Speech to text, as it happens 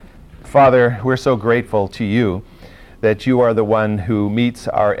Father, we're so grateful to you that you are the one who meets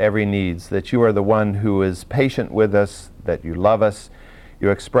our every needs, that you are the one who is patient with us, that you love us, you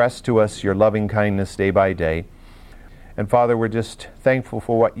express to us your loving kindness day by day. And Father, we're just thankful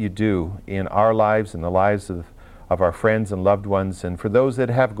for what you do in our lives and the lives of our friends and loved ones, and for those that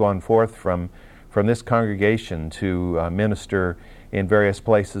have gone forth from this congregation to minister in various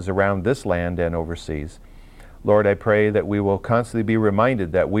places around this land and overseas. Lord, I pray that we will constantly be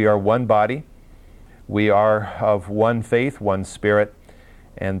reminded that we are one body, we are of one faith, one spirit,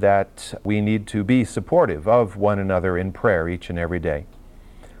 and that we need to be supportive of one another in prayer each and every day.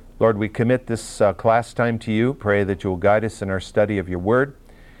 Lord, we commit this class time to you. Pray that you will guide us in our study of your word,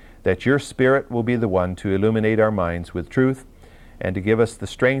 that your Spirit will be the one to illuminate our minds with truth and to give us the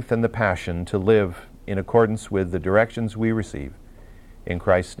strength and the passion to live in accordance with the directions we receive. In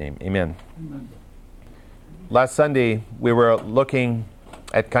Christ's name, amen. Amen. Last Sunday, we were looking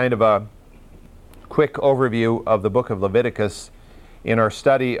at kind of a quick overview of the book of Leviticus in our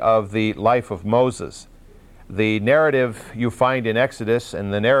study of the life of Moses. The narrative you find in Exodus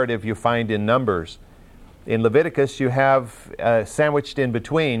and the narrative you find in Numbers. In Leviticus, you have sandwiched in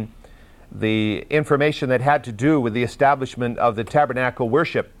between the information that had to do with the establishment of the tabernacle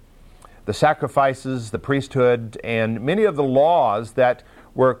worship, the sacrifices, the priesthood, and many of the laws that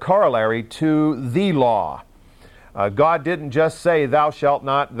were corollary to the law. God didn't just say, thou shalt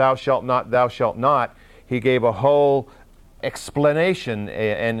not, thou shalt not, thou shalt not. He gave a whole explanation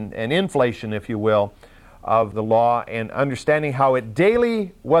and inflation, if you will, of the law and understanding how it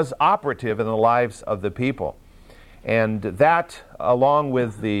daily was operative in the lives of the people. And that, along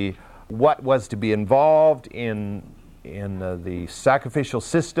with what was to be involved in the sacrificial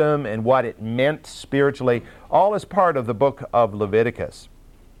system and what it meant spiritually, all is part of the book of Leviticus.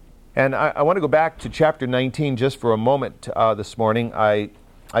 And I want to go back to chapter 19 just for a moment this morning. I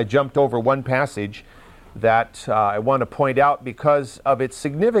jumped over one passage that I want to point out because of its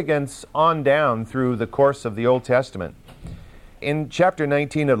significance on down through the course of the Old Testament. In chapter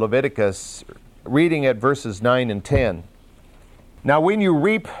 19 of Leviticus, reading at verses 9 and 10, "Now when you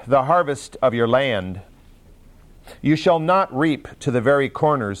reap the harvest of your land, you shall not reap to the very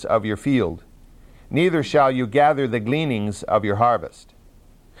corners of your field, neither shall you gather the gleanings of your harvest.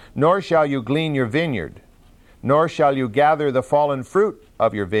 Nor shall you glean your vineyard, nor shall you gather the fallen fruit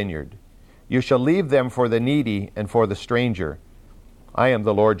of your vineyard. You shall leave them for the needy and for the stranger. I am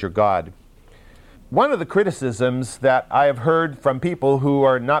the Lord your God." One of the criticisms that I have heard from people who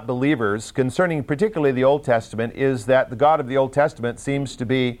are not believers concerning particularly the Old Testament is that the God of the Old Testament seems to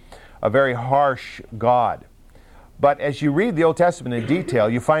be a very harsh God. But as you read the Old Testament in detail,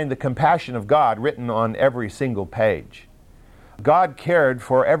 you find the compassion of God written on every single page. God cared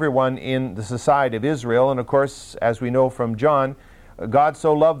for everyone in the society of Israel, and of course, as we know from John, God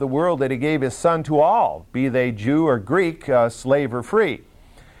so loved the world that he gave his Son to all, be they Jew or Greek, slave or free.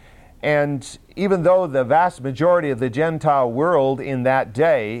 And even though the vast majority of the Gentile world in that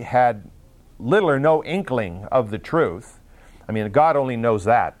day had little or no inkling of the truth, I mean, God only knows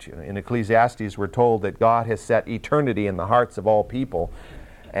that. In Ecclesiastes, we're told that God has set eternity in the hearts of all people.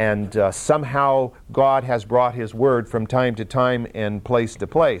 And somehow God has brought his word from time to time and place to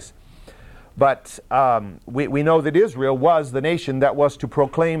place. But we know that Israel was the nation that was to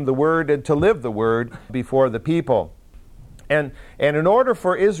proclaim the word and to live the word before the people. And in order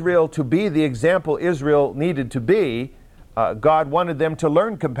for Israel to be the example Israel needed to be, God wanted them to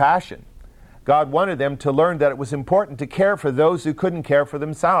learn compassion. God wanted them to learn that it was important to care for those who couldn't care for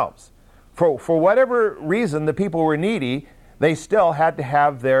themselves. For whatever reason the people were needy, they still had to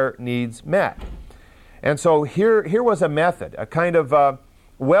have their needs met. And so here was a method, a kind of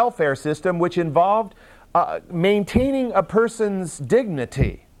welfare system which involved maintaining a person's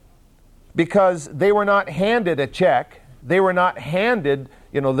dignity, because they were not handed a check, they were not handed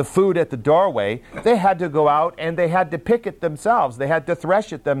the food at the doorway. They had to go out and they had to pick it themselves, they had to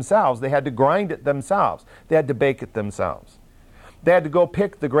thresh it themselves, they had to grind it themselves, they had to bake it themselves. They had to go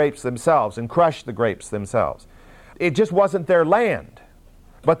pick the grapes themselves and crush the grapes themselves. It just wasn't their land,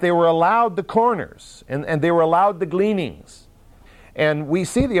 but they were allowed the corners and they were allowed the gleanings. And we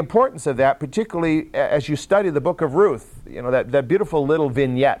see the importance of that, particularly as you study the book of Ruth, that beautiful little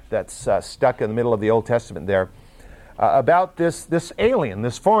vignette that's stuck in the middle of the Old Testament there, about this alien,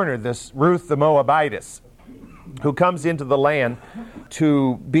 this foreigner, this Ruth the Moabitess, who comes into the land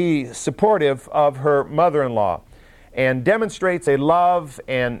to be supportive of her mother-in-law, and demonstrates a love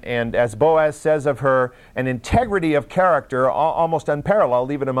and as Boaz says of her, an integrity of character almost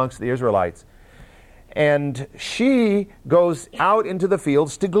unparalleled even amongst the Israelites. And she goes out into the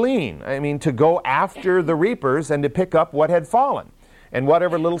fields to glean, to go after the reapers and to pick up what had fallen. and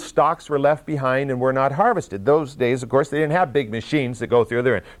whatever little stalks were left behind and were not harvested. Those days, of course, they didn't have big machines that go through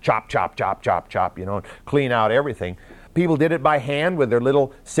there and chop, chop, chop, chop, chop, and clean out everything. People did it by hand with their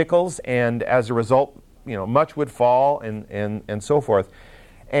little sickles, and as a result, much would fall and so forth.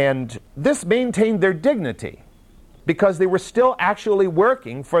 And this maintained their dignity because they were still actually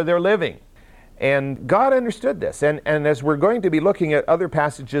working for their living. And God understood this. And as we're going to be looking at other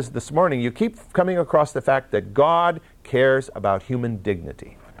passages this morning, you keep coming across the fact that God cares about human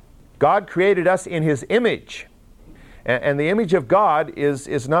dignity. God created us in His image. And the image of God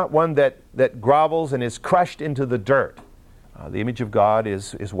is not one that grovels and is crushed into the dirt. The image of God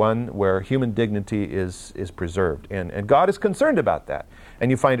is one where human dignity is preserved. And God is concerned about that.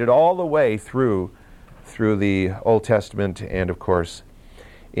 And you find it all the way through the Old Testament and, of course,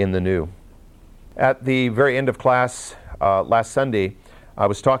 in the New. At the very end of class last Sunday, I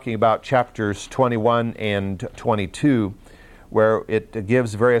was talking about chapters 21 and 22, where it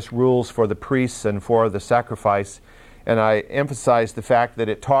gives various rules for the priests and for the sacrifice. And I emphasized the fact that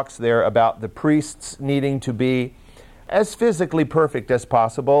it talks there about the priests needing to be as physically perfect as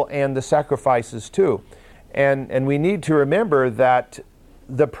possible, and the sacrifices too. And we need to remember that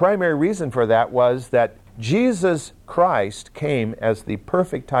the primary reason for that was that Jesus Christ came as the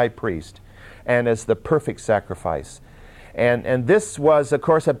perfect high priest and as the perfect sacrifice. And this was, of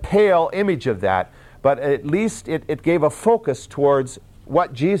course, a pale image of that, but at least it gave a focus towards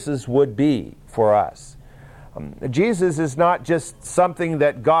what Jesus would be for us. Jesus is not just something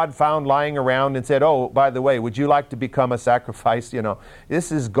that God found lying around and said, oh, by the way, would you like to become a sacrifice?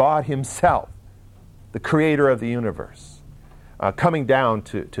 This is God Himself, the creator of the universe, coming down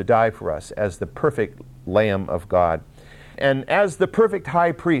to die for us as the perfect Lamb of God. And as the perfect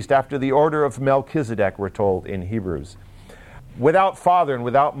high priest after the order of Melchizedek, we're told in Hebrews, without father and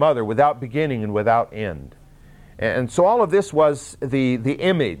without mother, without beginning and without end. And so all of this was the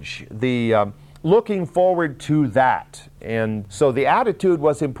image, the looking forward to that. And so the attitude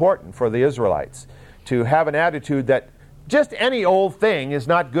was important for the Israelites, to have an attitude that just any old thing is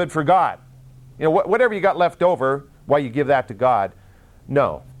not good for God. Whatever you got left over, why you give that to God?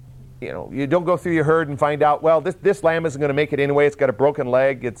 No. You don't go through your herd and find out, well, this lamb isn't going to make it anyway. It's got a broken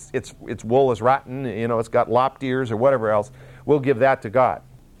leg. Its wool is rotten. It's got lopped ears or whatever else. We'll give that to God,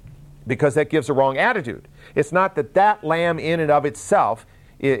 because that gives a wrong attitude. It's not that lamb in and of itself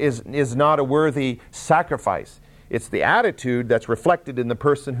is not a worthy sacrifice. It's the attitude that's reflected in the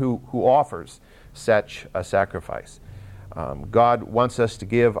person who offers such a sacrifice. God wants us to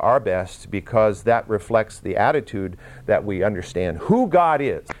give our best because that reflects the attitude that we understand who God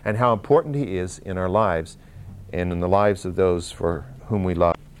is and how important He is in our lives and in the lives of those for whom we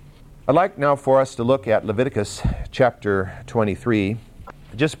love. I'd like now for us to look at Leviticus chapter 23,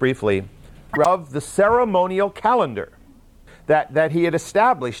 just briefly, of the ceremonial calendar that He had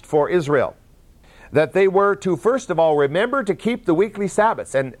established for Israel. That they were to, first of all, remember to keep the weekly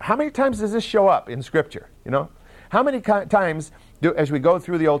Sabbaths. And how many times does this show up in Scripture? How many times, as we go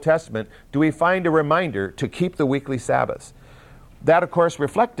through the Old Testament, do we find a reminder to keep the weekly Sabbaths? That, of course,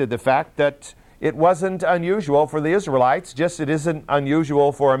 reflected the fact that it wasn't unusual for the Israelites, just it isn't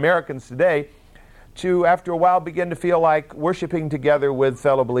unusual for Americans today, to, after a while, begin to feel like worshiping together with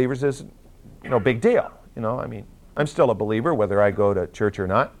fellow believers is no big deal. I'm still a believer, whether I go to church or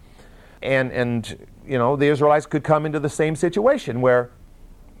not. And the Israelites could come into the same situation where,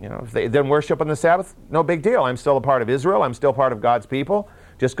 if they didn't worship on the Sabbath, no big deal. I'm still a part of Israel. I'm still part of God's people,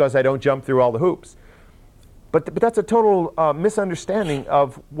 just because I don't jump through all the hoops. But that's a total misunderstanding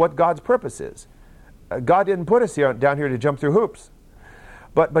of what God's purpose is. God didn't put us down here to jump through hoops.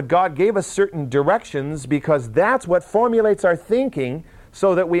 But God gave us certain directions because that's what formulates our thinking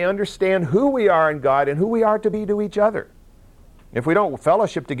so that we understand who we are in God and who we are to be to each other. If we don't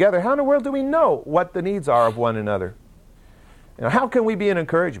fellowship together, how in the world do we know what the needs are of one another? How can we be an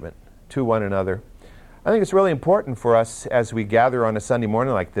encouragement to one another? I think it's really important for us as we gather on a Sunday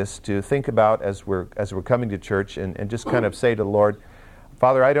morning like this to think about as we're coming to church and just kind of say to the Lord,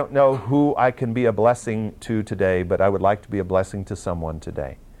 Father, I don't know who I can be a blessing to today, but I would like to be a blessing to someone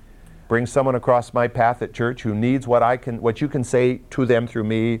today. Bring someone across my path at church who needs what you can say to them through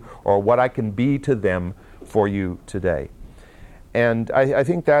me, or what I can be to them for you today. And I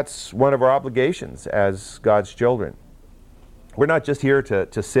think that's one of our obligations as God's children. We're not just here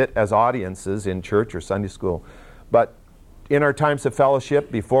to sit as audiences in church or Sunday school, but in our times of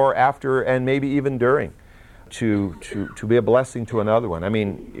fellowship, before, after, and maybe even during, to be a blessing to another one.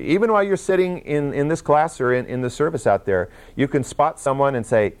 Even while you're sitting in this class or in the service out there, you can spot someone and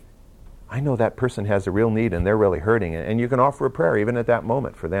say, I know that person has a real need and they're really hurting, and you can offer a prayer even at that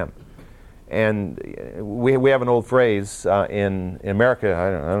moment for them. And we have an old phrase in America,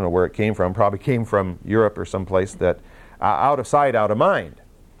 I don't know where it came from, probably came from Europe or someplace, that out of sight, out of mind.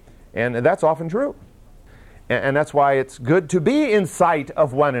 And that's often true. And that's why it's good to be in sight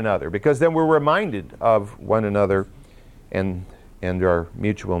of one another, because then we're reminded of one another and our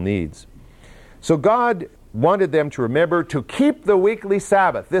mutual needs. So God wanted them to remember to keep the weekly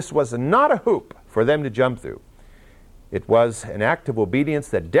Sabbath. This was not a hoop for them to jump through. It was an act of obedience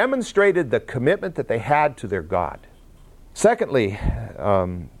that demonstrated the commitment that they had to their God. Secondly,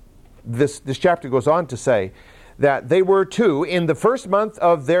 this chapter goes on to say that they were to, in the first month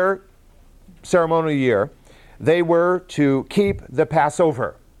of their ceremonial year, they were to keep the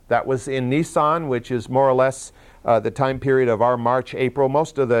Passover. That was in Nisan, which is more or less the time period of our March, April.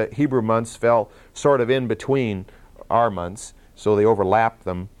 Most of the Hebrew months fell sort of in between our months, so they overlapped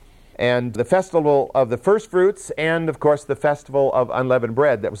them. And the festival of the first fruits, and of course the festival of unleavened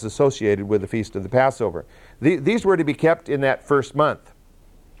bread that was associated with the feast of the Passover. These were to be kept in that first month.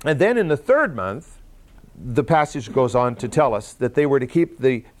 And then in the third month, the passage goes on to tell us that they were to keep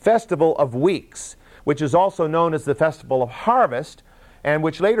the festival of weeks, which is also known as the festival of harvest, and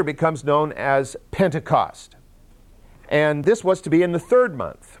which later becomes known as Pentecost. And this was to be in the third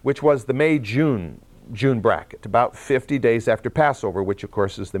month, which was the May-June bracket, about 50 days after Passover, which of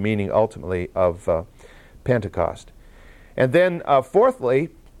course is the meaning ultimately of Pentecost. And then fourthly,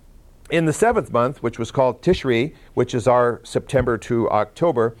 in the seventh month, which was called Tishri, which is our September to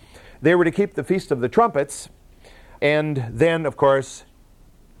October, they were to keep the Feast of the Trumpets, and then of course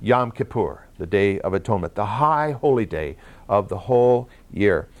Yom Kippur, the Day of Atonement, the high holy day of the whole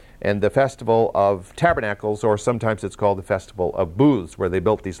year, and the Festival of Tabernacles, or sometimes it's called the Festival of Booths, where they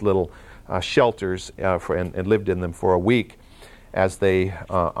built these little shelters and lived in them for a week as they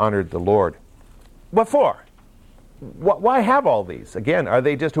honored the Lord. What for? Why have all these? Again, are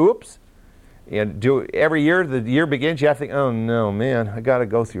they just hoops? And every year the year begins, you have to think, oh no, man, I got to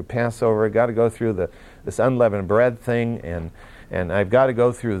go through Passover, I got to go through this unleavened bread thing, and I've got to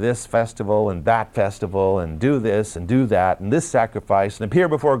go through this festival and that festival and do this and do that and this sacrifice and appear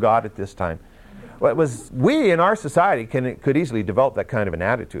before God at this time. Well, we in our society could easily develop that kind of an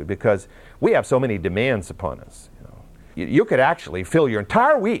attitude because we have so many demands upon us. You could actually fill your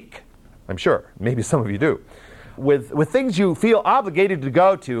entire week, I'm sure, maybe some of you do, with things you feel obligated to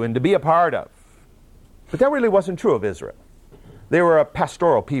go to and to be a part of. But that really wasn't true of Israel. They were a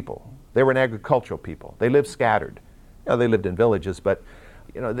pastoral people. They were an agricultural people. They lived scattered. They lived in villages, but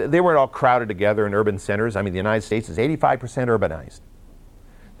they weren't all crowded together in urban centers. I mean, the United States is 85% urbanized.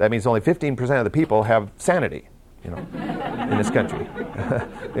 That means only 15% of the people have sanity, in this country.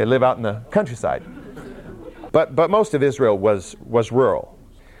 They live out in the countryside. But most of Israel was rural.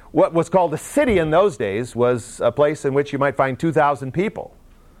 What was called a city in those days was a place in which you might find 2,000 people.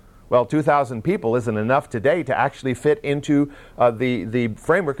 Well, 2,000 people isn't enough today to actually fit into the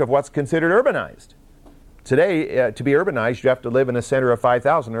framework of what's considered urbanized. Today, to be urbanized, you have to live in a center of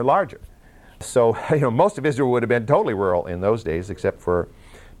 5,000 or larger. So, most of Israel would have been totally rural in those days, except for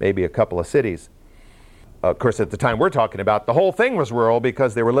maybe a couple of cities. Of course, at the time we're talking about, the whole thing was rural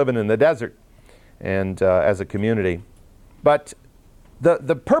because they were living in the desert and as a community. But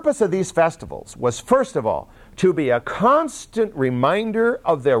the purpose of these festivals was, first of all, to be a constant reminder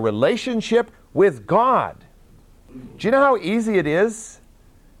of their relationship with God. Do you know how easy it is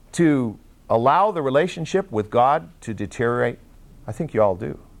to allow the relationship with God to deteriorate? I think you all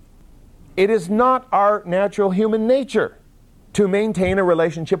do. It is not our natural human nature to maintain a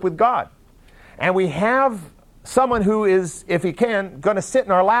relationship with God. And we have someone who is, if he can, going to sit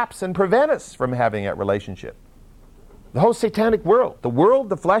in our laps and prevent us from having that relationship. The whole satanic world, the world,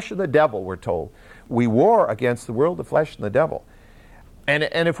 the flesh, and the devil, we're told. We war against the world, the flesh, and the devil. And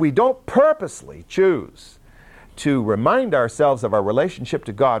if we don't purposely choose to remind ourselves of our relationship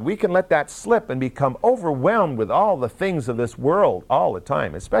to God, we can let that slip and become overwhelmed with all the things of this world all the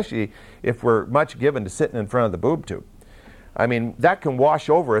time, especially if we're much given to sitting in front of the boob tube. I mean, that can wash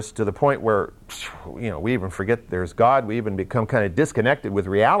over us to the point where, we even forget there's God. We even become kind of disconnected with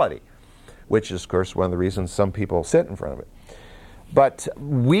reality, which is, of course, one of the reasons some people sit in front of it. But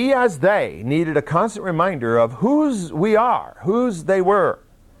we, as they, needed a constant reminder of whose we are, whose they were.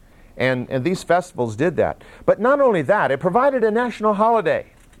 And these festivals did that. But not only that, it provided a national holiday.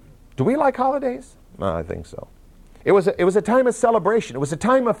 Do we like holidays? No, I think so. It was a time of celebration. It was a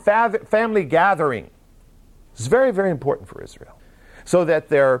time of family gathering. It's very, very important for Israel. So that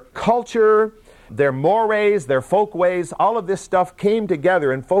their culture, their mores, their folkways, all of this stuff came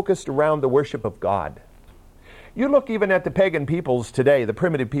together and focused around the worship of God. You look even at the pagan peoples today, the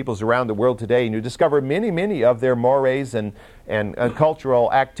primitive peoples around the world today, and you discover many, many of their mores and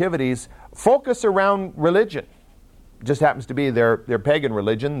cultural activities focus around religion. It just happens to be their pagan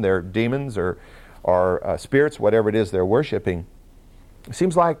religion, their demons or spirits, whatever it is they're worshiping. It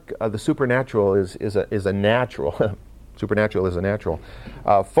seems like the supernatural is a natural, supernatural is a natural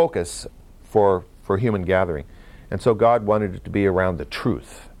focus for human gathering. And so God wanted it to be around the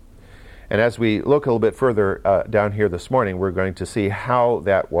truth. And as we look a little bit further down here this morning, we're going to see how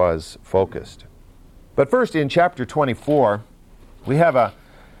that was focused. But first, in chapter 24, we have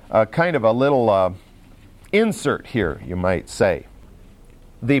a kind of a little insert here, you might say.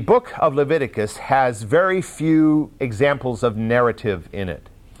 The book of Leviticus has very few examples of narrative in it,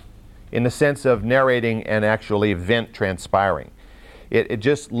 in the sense of narrating an actual event transpiring. It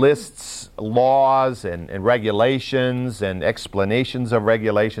just lists laws and regulations and explanations of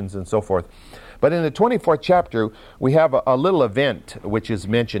regulations and so forth. But in the 24th chapter, we have a little event which is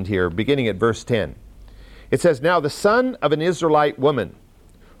mentioned here, beginning at verse 10. It says, "Now the son of an Israelite woman,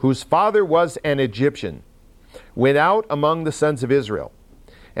 whose father was an Egyptian, went out among the sons of Israel.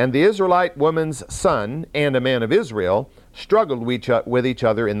 And the Israelite woman's son and a man of Israel struggled with each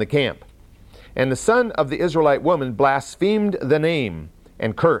other in the camp. And the son of the Israelite woman blasphemed the name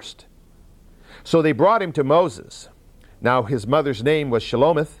and cursed. So they brought him to Moses. Now his mother's name was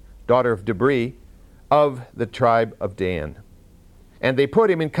Shelomith, daughter of Debri, of the tribe of Dan. And they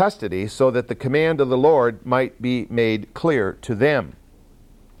put him in custody so that the command of the Lord might be made clear to them.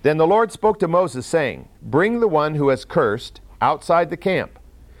 Then the Lord spoke to Moses, saying, Bring the one who has cursed outside the camp,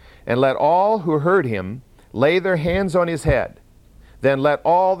 and let all who heard him lay their hands on his head. Then let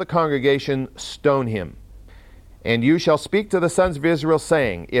all the congregation stone him. And you shall speak to the sons of Israel,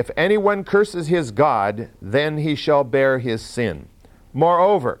 saying, If anyone curses his God, then he shall bear his sin.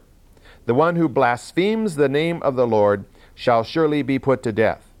 Moreover, the one who blasphemes the name of the Lord shall surely be put to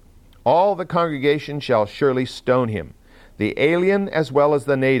death. All the congregation shall surely stone him, the alien as well as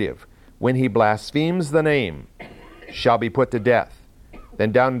the native, when he blasphemes the name, shall be put to death.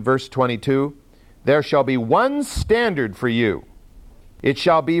 Then down in verse 22, there shall be one standard for you. It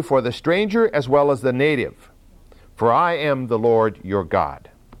shall be for the stranger as well as the native, for I am the Lord your God.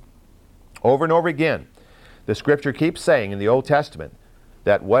 Over and over again, the Scripture keeps saying in the Old Testament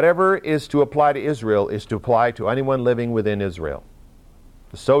that whatever is to apply to Israel is to apply to anyone living within Israel.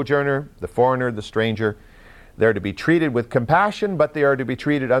 The sojourner, the foreigner, the stranger, they're to be treated with compassion, but they are to be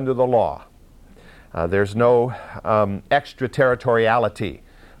treated under the law. There's no extraterritoriality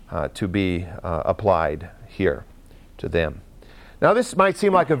to be applied here to them. Now this might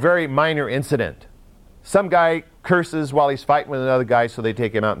seem like a very minor incident. Some guy curses while he's fighting with another guy, so they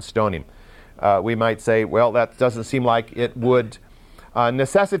take him out and stone him. We might say, well, that doesn't seem like it would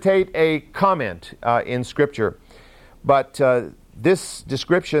necessitate a comment in Scripture. But this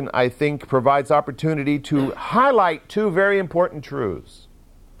description, I think, provides opportunity to highlight two very important truths.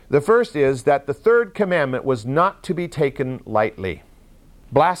 The first is that the third commandment was not to be taken lightly.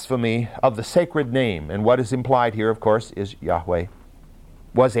 Blasphemy of the sacred name, and what is implied here, of course, is Yahweh,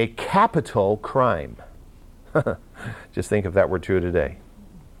 was a capital crime. Just think if that were true today.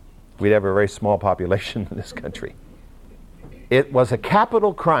 We'd have a very small population in this country. It was a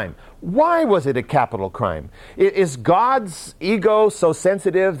capital crime. Why was it a capital crime? Is God's ego so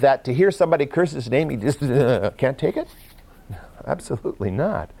sensitive that to hear somebody curse his name, he just can't take it? Absolutely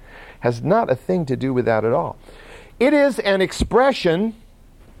not. Has not a thing to do with that at all. It is an expression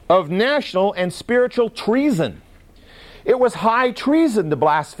of national and spiritual treason. It was high treason to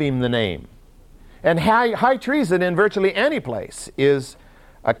blaspheme the name. And high treason in virtually any place is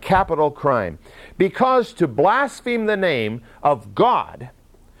a capital crime. Because to blaspheme the name of God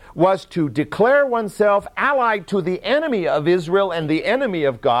was to declare oneself allied to the enemy of Israel and the enemy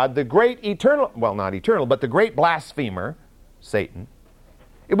of God, the great eternal, well, not eternal, but the great blasphemer, Satan.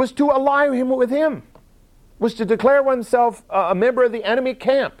 It was to ally him with him. It was to declare oneself a member of the enemy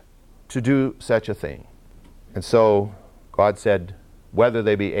camp to do such a thing. And so God said, whether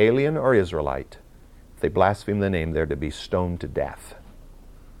they be alien or Israelite, if they blaspheme the name, they're to be stoned to death.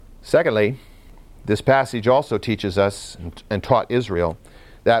 Secondly, this passage also teaches us and taught Israel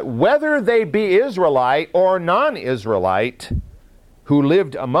that whether they be Israelite or non-Israelite who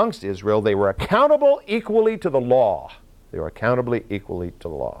lived amongst Israel, they were accountable equally to the law. They were accountable equally to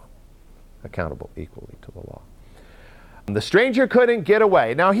the law. Accountable equally to the law. The stranger couldn't get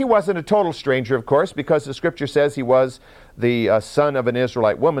away. Now, he wasn't a total stranger, of course, because the Scripture says he was the son of an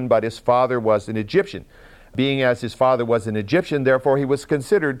Israelite woman, but his father was an Egyptian. Being as his father was an Egyptian, therefore he was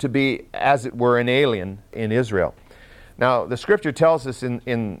considered to be, as it were, an alien in Israel. Now, the Scripture tells us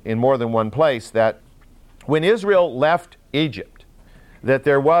in more than one place that when Israel left Egypt, that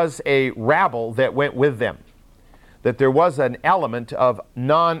there was a rabble that went with them. that there was an element of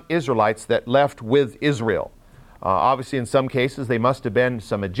non-Israelites that left with Israel. Obviously, in some cases, they must have been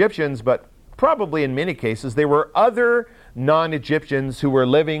some Egyptians, but probably in many cases, they were other non-Egyptians who were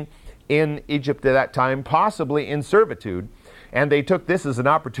living in Egypt at that time, possibly in servitude, and they took this as an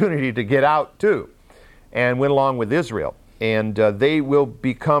opportunity to get out too, and went along with Israel. And they will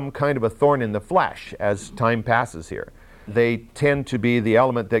become kind of a thorn in the flesh as time passes here. They tend to be the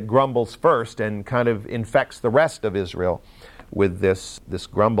element that grumbles first and kind of infects the rest of Israel with this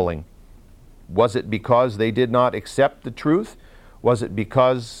grumbling. Was it because they did not accept the truth? Was it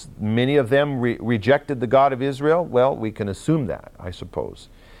because many of them rejected the God of Israel? Well, we can assume that, I suppose.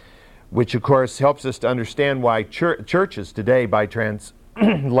 Which, of course, helps us to understand why churches today, by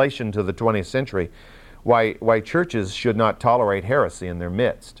translation to the 20th century, why churches should not tolerate heresy in their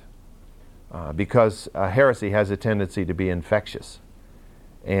midst. Because heresy has a tendency to be infectious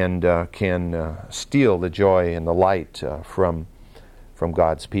and can steal the joy and the light from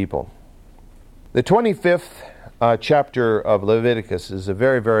God's people. The 25th chapter of Leviticus is a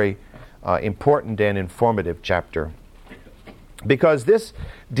very, very important and informative chapter, because this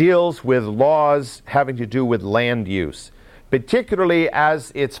deals with laws having to do with land use, particularly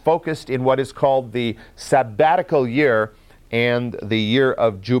as it's focused in what is called the sabbatical year and the year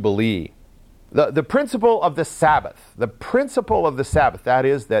of Jubilee. The principle of the Sabbath, that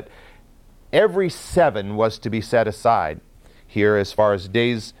is that every 7 was to be set aside. Here, as far as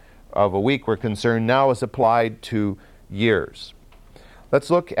days of a week were concerned, now is applied to years. Let's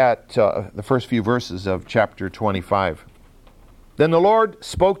look at the first few verses of chapter 25. Then the Lord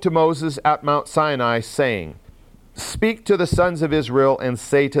spoke to Moses at Mount Sinai, saying, "Speak to the sons of Israel and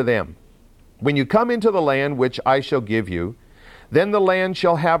say to them, when you come into the land which I shall give you, then the land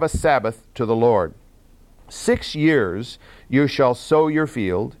shall have a Sabbath to the Lord. 6 years you shall sow your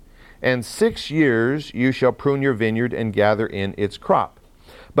field, and 6 years you shall prune your vineyard and gather in its crop.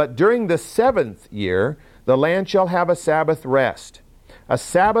 But during the 7th year the land shall have a Sabbath rest, a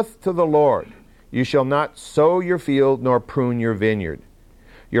Sabbath to the Lord. You shall not sow your field nor prune your vineyard.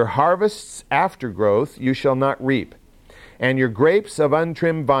 Your harvests after growth you shall not reap, and your grapes of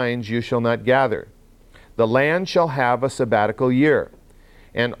untrimmed vines you shall not gather. The land shall have a sabbatical year,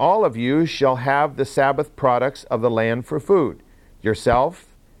 and all of you shall have the Sabbath products of the land for food, yourself,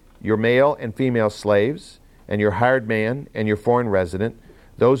 your male and female slaves, and your hired man and your foreign resident,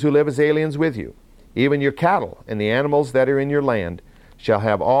 those who live as aliens with you. Even your cattle and the animals that are in your land shall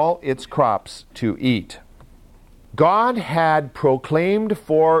have all its crops to eat." God had proclaimed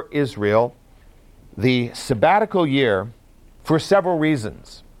for Israel the sabbatical year for several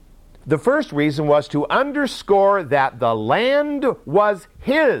reasons. The first reason was to underscore that the land was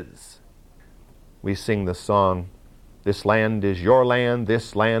His. We sing the song, "This land is your land,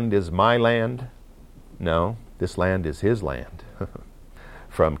 this land is my land." No, this land is His land.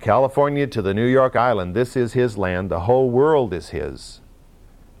 From California to the New York Island, this is His land. The whole world is His.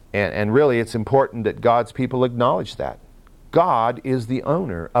 And really, it's important that God's people acknowledge that. God is the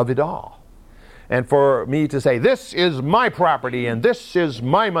owner of it all. And for me to say, "This is my property, and this is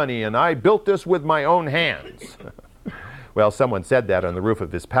my money, and I built this with my own hands." Well, someone said that on the roof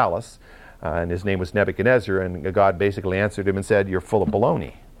of his palace, and his name was Nebuchadnezzar, and God basically answered him and said, "You're full of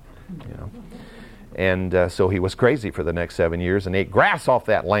baloney." You know? And so he was crazy for the next 7 years and ate grass off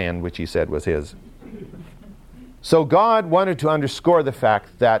that land, which he said was his. So God wanted to underscore the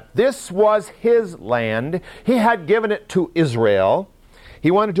fact that this was His land. He had given it to Israel.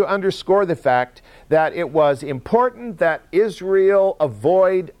 He wanted to underscore the fact that it was important that Israel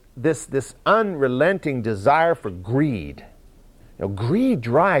avoid this unrelenting desire for greed. You know, greed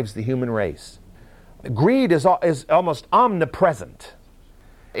drives the human race. Greed is almost omnipresent.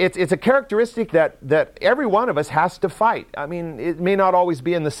 It's a characteristic that every one of us has to fight. I mean, it may not always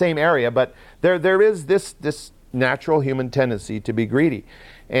be in the same area, but there is this natural human tendency to be greedy.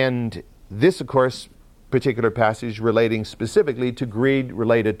 And this, of course, particular passage relating specifically to greed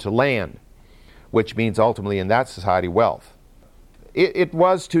related to land, which means ultimately in that society wealth. It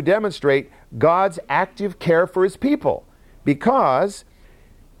was to demonstrate God's active care for His people, because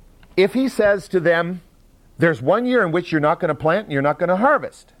if He says to them, "There's 1 year in which you're not going to plant and you're not going to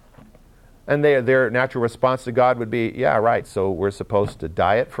harvest," and their natural response to God would be, "Yeah, right, so we're supposed to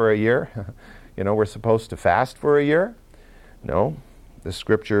diet for a year? You know, we're supposed to fast for a year?" No, the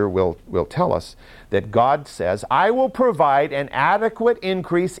Scripture will tell us that God says, "I will provide an adequate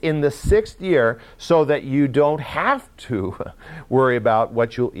increase in the 6th year so that you don't have to worry about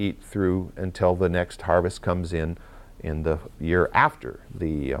what you'll eat through until the next harvest comes in the year after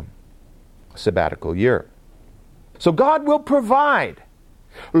the sabbatical year." So God will provide.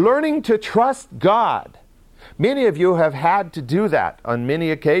 Learning to trust God, Many of you have had to do that on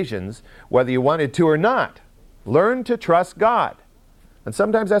many occasions, whether you wanted to or not. Learn to trust God. And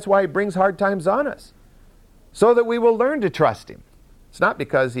sometimes that's why He brings hard times on us, so that we will learn to trust Him. It's not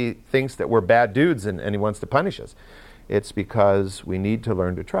because He thinks that we're bad dudes and He wants to punish us. It's because we need to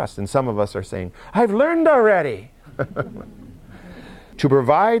learn to trust. And some of us are saying, I've learned already. To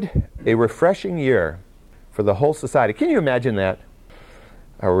provide a refreshing year for the whole society. Can you imagine that?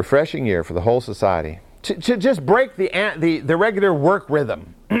 A refreshing year for the whole society. To just break the regular work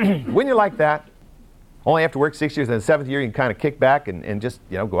rhythm. Wouldn't you like that? Only have to work 6 years, and the 7th year you can kind of kick back and just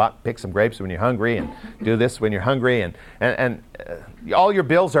go out and pick some grapes when you're hungry, and do this when you're hungry, and all your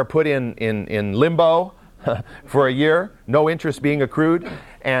bills are put in limbo for a year, no interest being accrued,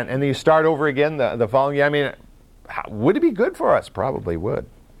 and then you start over again the following year. I mean, would it be good for us? Probably would.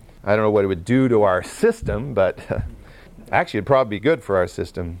 I don't know what it would do to our system, but actually it'd probably be good for our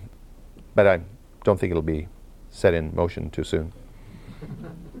system, but I don't think it'll be set in motion too soon.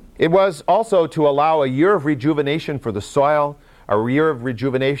 It was also to allow a year of rejuvenation for the soil, a year of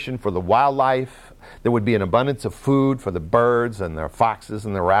rejuvenation for the wildlife. There would be an abundance of food for the birds and the foxes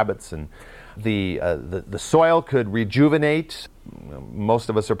and the rabbits, and the soil could rejuvenate. Most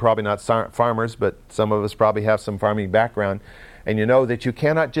of us are probably not farmers, but some of us probably have some farming background. And you know that you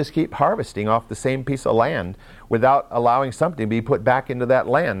cannot just keep harvesting off the same piece of land without allowing something to be put back into that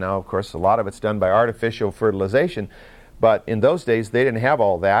land. Now, of course, a lot of it's done by artificial fertilization, but in those days they didn't have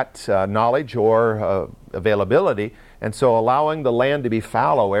all that knowledge or availability, and so allowing the land to be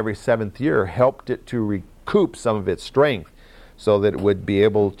fallow every 7th year helped it to recoup some of its strength so that it would be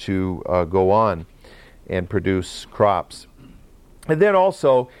able to go on and produce crops. And then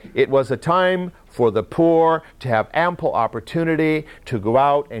also, it was a time for the poor to have ample opportunity to go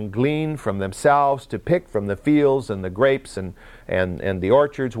out and glean from themselves, to pick from the fields and the grapes and the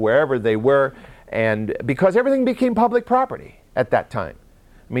orchards, wherever they were, and because everything became public property at that time.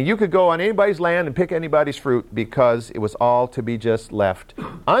 I mean, you could go on anybody's land and pick anybody's fruit because it was all to be just left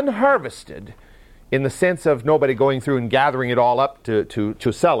unharvested, in the sense of nobody going through and gathering it all up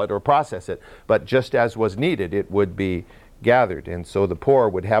to sell it or process it, but just as was needed, it would be gathered, and so the poor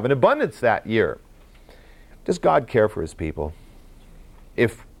would have an abundance that year. Does God care for His people?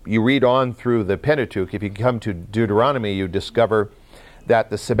 If you read on through the Pentateuch, if you come to Deuteronomy, you discover that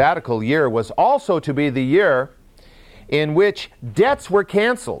the sabbatical year was also to be the year in which debts were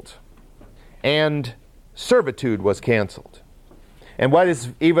canceled and servitude was canceled. And what is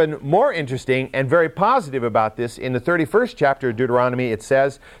even more interesting and very positive about this, in the 31st chapter of Deuteronomy, it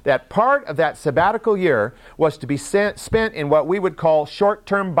says that part of that sabbatical year was to be spent in what we would call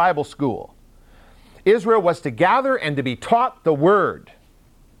short-term Bible school. Israel was to gather and to be taught the Word.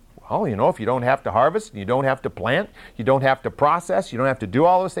 Well, if you don't have to harvest, you don't have to plant, you don't have to process, you don't have to do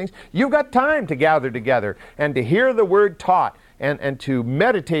all those things, you've got time to gather together and to hear the Word taught and to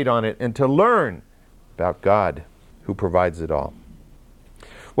meditate on it and to learn about God who provides it all.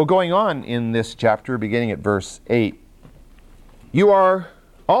 Well, going on in this chapter, beginning at verse 8, you are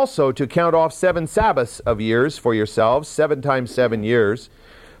also to count off 7 Sabbaths of years for yourselves, 7 times 7 years,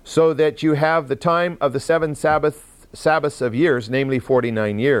 so that you have the time of the 7 Sabbaths of years, namely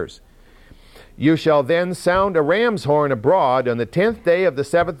 49 years. You shall then sound a ram's horn abroad on the 10th day of the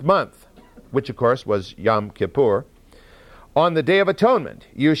 7th month, which of course was Yom Kippur. On the Day of Atonement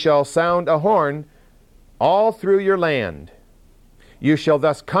you shall sound a horn all through your land. You shall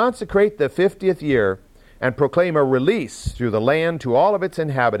thus consecrate the 50th year and proclaim a release through the land to all of its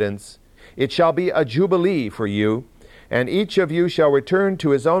inhabitants. It shall be a jubilee for you, and each of you shall return to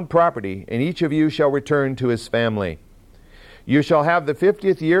his own property, and each of you shall return to his family. You shall have the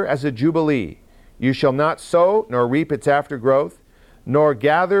 50th year as a jubilee. You shall not sow nor reap its aftergrowth, nor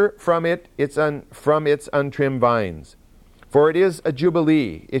gather from it from its untrimmed vines. For it is a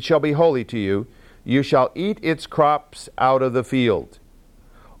jubilee, it shall be holy to you. You shall eat its crops out of the field.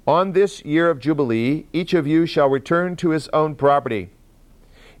 On this year of Jubilee, each of you shall return to his own property.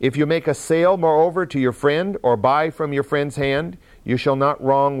 If you make a sale, moreover, to your friend, or buy from your friend's hand, you shall not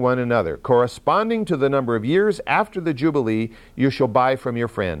wrong one another. Corresponding to the number of years after the Jubilee, you shall buy from your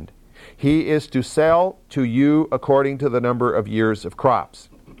friend. He is to sell to you according to the number of years of crops.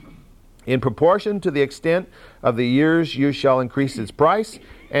 In proportion to the extent of the years, you shall increase its price,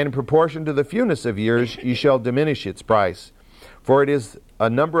 and in proportion to the fewness of years, you shall diminish its price. For it is a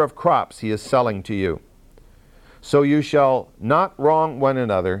number of crops he is selling to you. So you shall not wrong one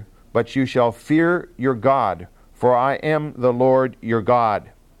another, but you shall fear your God, for I am the Lord your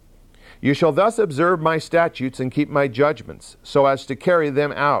God. You shall thus observe my statutes and keep my judgments, so as to carry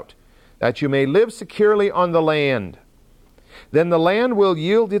them out, that you may live securely on the land. Then the land will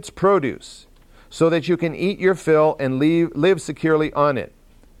yield its produce, so that you can eat your fill and live securely on it.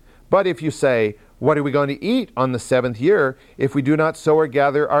 But if you say, what are we going to eat on the 7th year if we do not sow or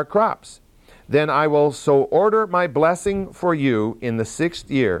gather our crops? Then I will so order my blessing for you in the 6th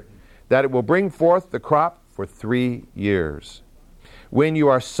year, that it will bring forth the crop for 3 years. When you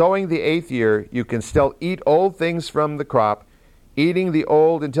are sowing the 8th year, you can still eat old things from the crop, eating the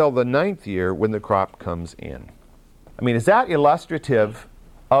old until the 9th year when the crop comes in. I mean, is that illustrative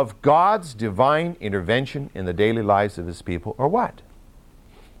of God's divine intervention in the daily lives of His people, or what?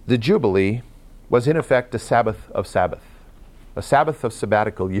 The Jubilee was in effect a Sabbath of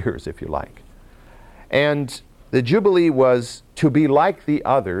sabbatical years, if you like. And the Jubilee was to be like the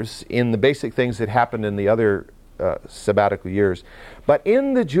others in the basic things that happened in the other sabbatical years. But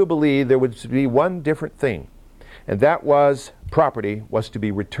in the Jubilee, there would be one different thing, and that was property was to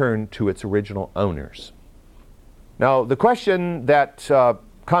be returned to its original owners. Now, the question that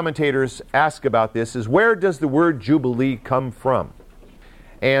commentators ask about this is, where does the word Jubilee come from?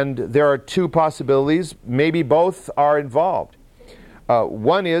 And there are two possibilities. Maybe both are involved.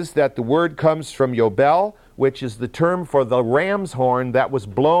 One is that the word comes from Yobel, which is the term for the ram's horn that was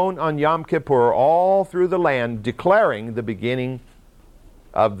blown on Yom Kippur all through the land, declaring the beginning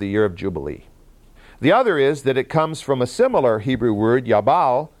of the year of Jubilee. The other is that it comes from a similar Hebrew word,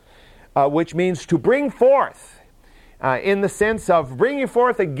 Yabal, which means to bring forth, in the sense of bringing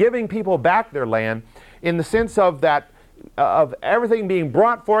forth and giving people back their land, in the sense of that of everything being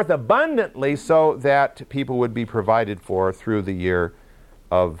brought forth abundantly so that people would be provided for through the year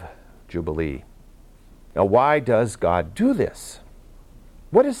of Jubilee. Now, why does God do this?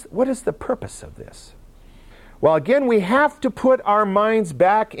 What is the purpose of this? Well, again, we have to put our minds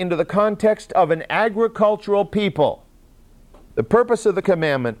back into the context of an agricultural people. The purpose of the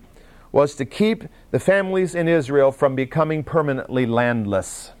commandment was to keep the families in Israel from becoming permanently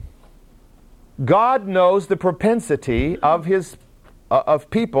landless. God knows the propensity of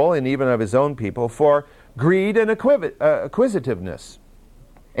people, and even of His own people, for greed and acquisitiveness.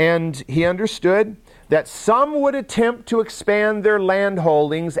 And He understood that some would attempt to expand their land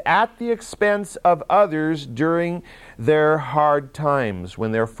holdings at the expense of others during their hard times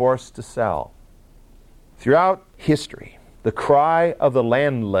when they're forced to sell. Throughout history, the cry of the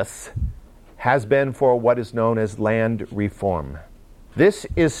landless has been for what is known as land reform. This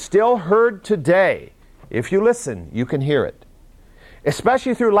is still heard today. If you listen, you can hear it.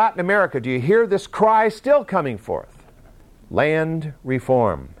 Especially through Latin America, do you hear this cry still coming forth? Land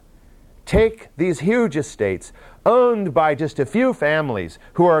reform. Take these huge estates owned by just a few families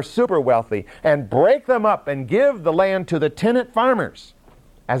who are super wealthy and break them up and give the land to the tenant farmers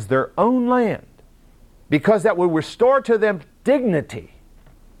as their own land, because that will restore to them dignity,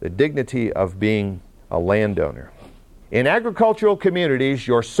 the dignity of being a landowner. In agricultural communities,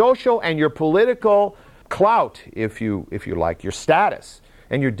 your social and your political clout, if you like, your status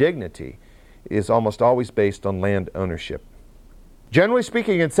and your dignity is almost always based on land ownership. Generally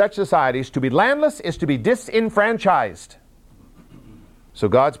speaking, in such societies, to be landless is to be disenfranchised. So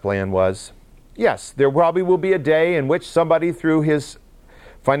God's plan was, yes, there probably will be a day in which somebody, through his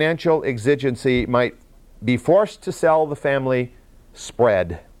financial exigency, might be forced to sell the family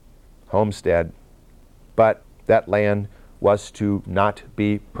homestead, but that land was to not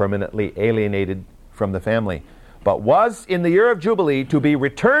be permanently alienated from the family, but was in the year of Jubilee to be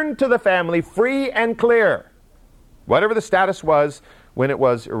returned to the family free and clear, whatever the status was when it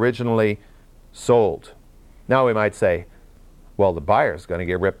was originally sold. Now we might say, well, the buyer's going to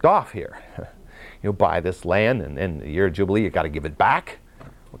get ripped off here. You buy this land and in the year of Jubilee you've got to give it back.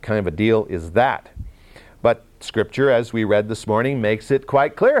 What kind of a deal is that? But Scripture, as we read this morning, makes it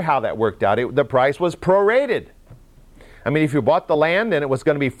quite clear how that worked out. The price was prorated. I mean, if you bought the land and it was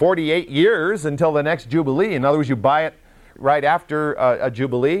going to be 48 years until the next Jubilee, in other words, you buy it right after a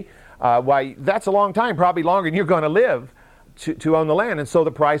Jubilee, why, that's a long time, probably longer than you're going to live to own the land, and so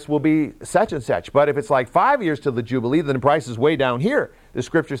the price will be such and such. But if it's like 5 years to the Jubilee, then the price is way down here. The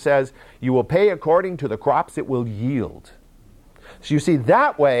Scripture says, you will pay according to the crops it will yield. So you see,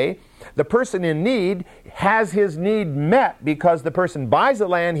 that way, the person in need has his need met because the person buys the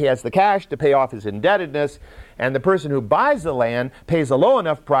land, he has the cash to pay off his indebtedness, and the person who buys the land pays a low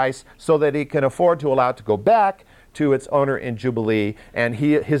enough price so that he can afford to allow it to go back to its owner in Jubilee, and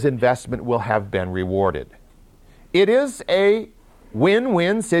his investment will have been rewarded. It is a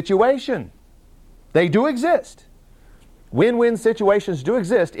win-win situation. They do exist. Win-win situations do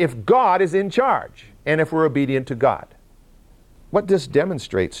exist if God is in charge and if we're obedient to God. What this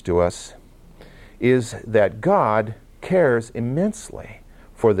demonstrates to us is that God cares immensely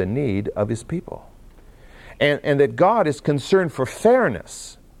for the need of His people. And that God is concerned for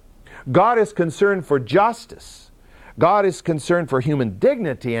fairness God is concerned for justice. God is concerned for human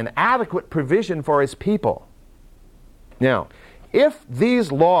dignity and adequate provision for His people. Now, if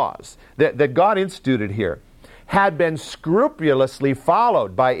these laws that God instituted here had been scrupulously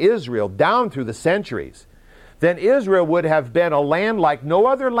followed by Israel down through the centuries, then Israel would have been a land like no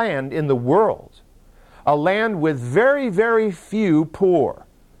other land in the world. A land with very, very few poor.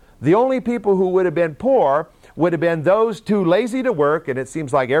 The only people who would have been poor would have been those too lazy to work, and it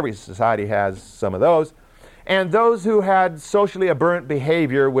seems like every society has some of those, and those who had socially aberrant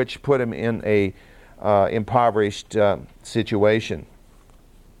behavior, which put them in a impoverished situation.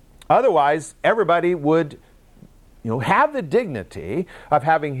 Otherwise, everybody would have the dignity of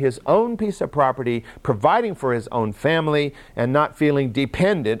having his own piece of property, providing for his own family, and not feeling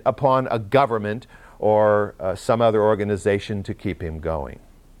dependent upon a government or some other organization to keep him going.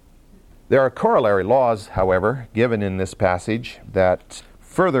 There are corollary laws, however, given in this passage that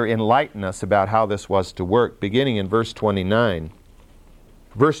further enlighten us about how this was to work, beginning in verse 29.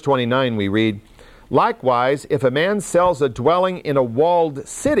 Verse 29 we read, "Likewise, if a man sells a dwelling in a walled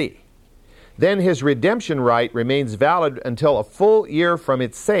city, then his redemption right remains valid until a full year from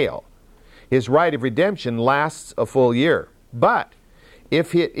its sale. His right of redemption lasts a full year. But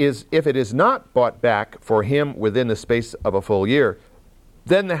if it is not bought back for him within the space of a full year,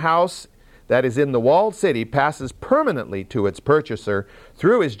 then the house that is in the walled city passes permanently to its purchaser.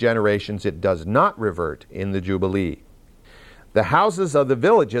 Through his generations it does not revert in the Jubilee. The houses of the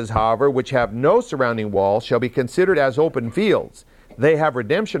villages, however, which have no surrounding wall, shall be considered as open fields. They have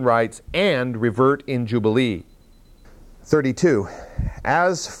redemption rights and revert in Jubilee." 32.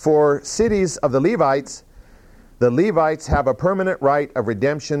 "As for cities of the Levites have a permanent right of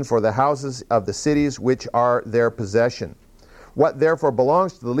redemption for the houses of the cities which are their possession. What therefore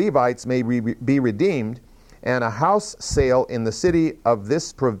belongs to the Levites may be redeemed, and a house sale in the city of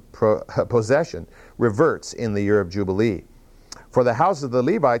this possession reverts in the year of Jubilee. For the houses of the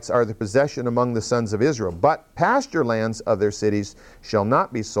Levites are the possession among the sons of Israel. But pasture lands of their cities shall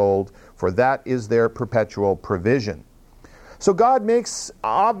not be sold, for that is their perpetual provision." So God makes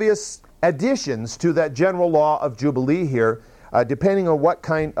obvious additions to that general law of Jubilee here, depending on what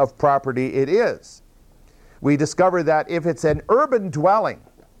kind of property it is. We discover that if it's an urban dwelling,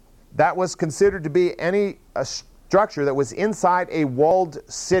 that was considered to be any structure that was inside a walled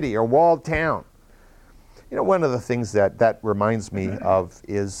city or walled town. One of the things that reminds me of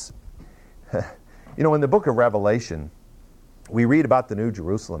is, in the book of Revelation, we read about the New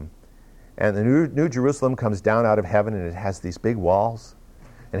Jerusalem. And the New Jerusalem comes down out of heaven, and it has these big walls,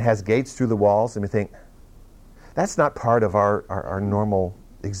 and it has gates through the walls, and we think, that's not part of our normal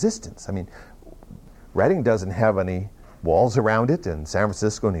existence. I mean, Reading doesn't have any walls around it, and San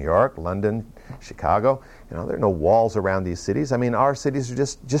Francisco, New York, London, Chicago, there are no walls around these cities. I mean, our cities are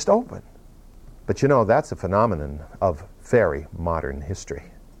just open. But that's a phenomenon of very modern history.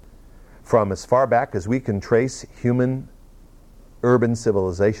 From as far back as we can trace human urban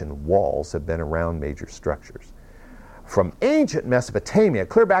civilization, walls have been around major structures. From ancient Mesopotamia,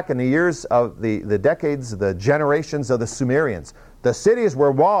 clear back in the years of the decades, the generations of the Sumerians, the cities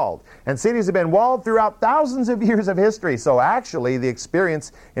were walled, and cities have been walled throughout thousands of years of history. So actually, the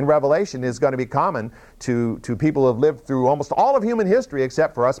experience in Revelation is going to be common to people who have lived through almost all of human history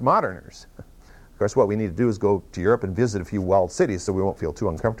except for us moderners. Of course, what we need to do is go to Europe and visit a few walled cities so we won't feel too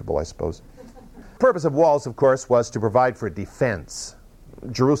uncomfortable, I suppose. The purpose of walls, of course, was to provide for defense.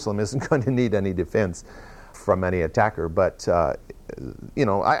 Jerusalem isn't going to need any defense from any attacker, but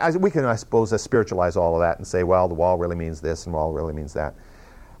we can, I suppose, spiritualize all of that and say, well, the wall really means this and the wall really means that.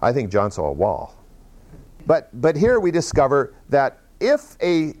 I think John saw a wall. But here we discover that if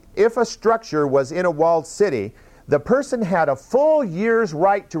a structure was in a walled city, the person had a full year's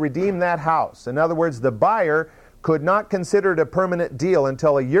right to redeem that house. In other words, the buyer could not consider it a permanent deal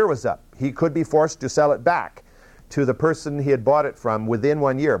until a year was up. He could be forced to sell it back to the person he had bought it from within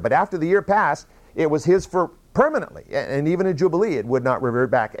 1 year. But after the year passed, it was his for permanently. And even in Jubilee, it would not revert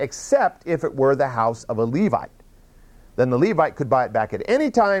back, except if it were the house of a Levite. Then the Levite could buy it back at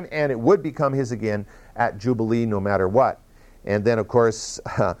any time, and it would become his again at Jubilee no matter what. And then, of course,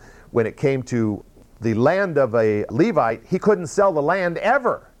 when it came to the land of a Levite, he couldn't sell the land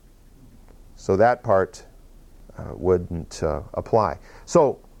ever. So that part wouldn't apply.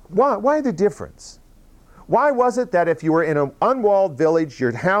 So why the difference? Why was it that if you were in an unwalled village,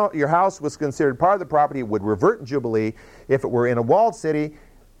 your house was considered part of the property, it would revert in Jubilee? If it were in a walled city,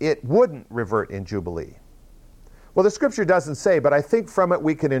 it wouldn't revert in Jubilee. Well, the Scripture doesn't say, but I think from it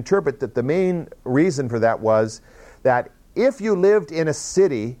we can interpret that the main reason for that was that if you lived in a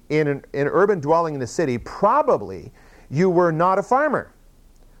city, in an urban dwelling in a city, probably you were not a farmer.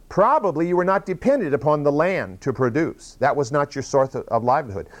 probably you were not dependent upon the land to produce. That was not your source of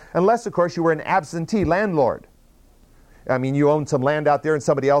livelihood. Unless, of course, you were an absentee landlord. I mean, you owned some land out there and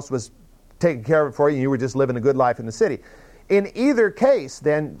somebody else was taking care of it for you and you were just living a good life in the city. In either case,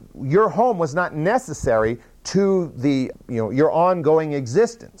 then, your home was not necessary to your ongoing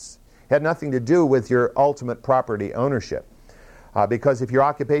existence. It had nothing to do with your ultimate property ownership. Because if your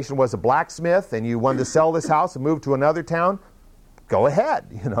occupation was a blacksmith and you wanted to sell this house and move to another town, go ahead,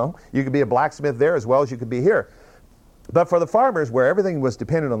 You could be a blacksmith there as well as you could be here. But for the farmers, where everything was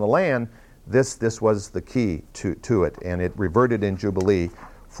dependent on the land, this was the key to it, and it reverted in Jubilee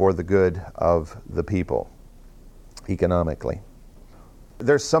for the good of the people, economically.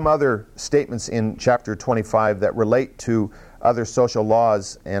 There's some other statements in chapter 25 that relate to other social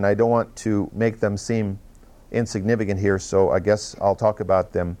laws, and I don't want to make them seem insignificant here, so I guess I'll talk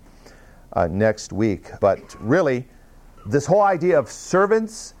about them next week. But really, this whole idea of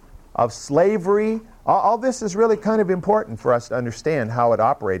servants, of slavery, all this is really kind of important for us to understand how it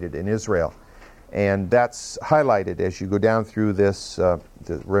operated in Israel. And that's highlighted as you go down through this, the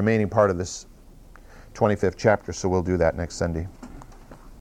remaining part of this 25th chapter, so we'll do that next Sunday.